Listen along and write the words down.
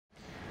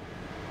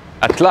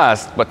At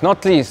last, but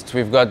not least,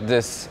 we've got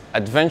this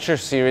Adventure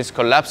Series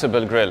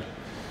Collapsible grill.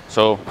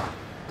 So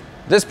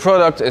this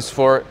product is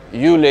for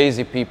you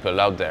lazy people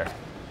out there.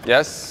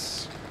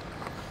 Yes,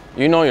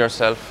 you know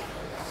yourself.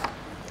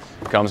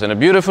 Comes in a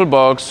beautiful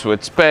box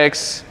with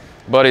specs.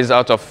 Body's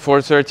out of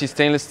 430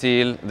 stainless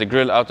steel. The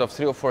grill out of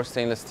 304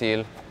 stainless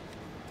steel.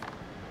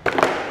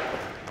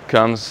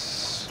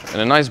 Comes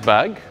in a nice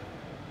bag.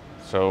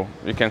 So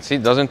you can see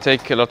it doesn't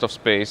take a lot of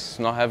space,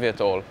 not heavy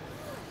at all.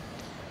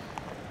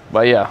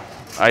 But yeah,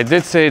 I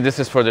did say this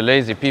is for the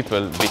lazy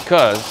people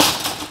because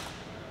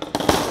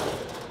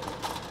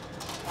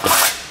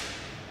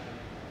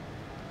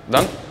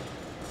done.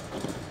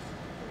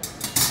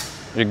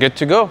 You're good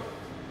to go.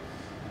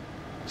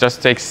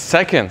 Just takes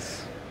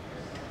seconds.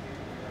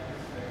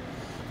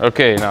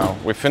 Okay, now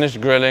we finished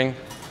grilling.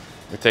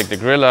 We take the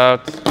grill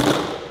out.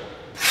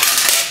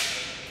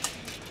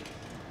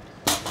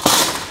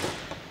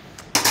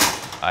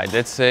 I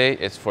did say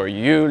it's for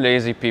you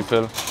lazy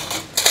people.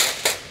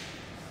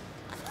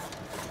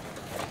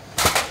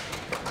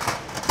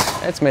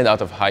 It's made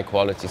out of high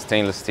quality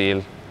stainless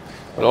steel.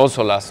 Will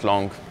also last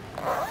long.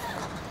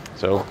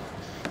 So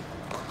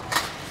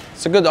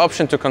it's a good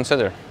option to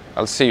consider.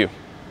 I'll see you.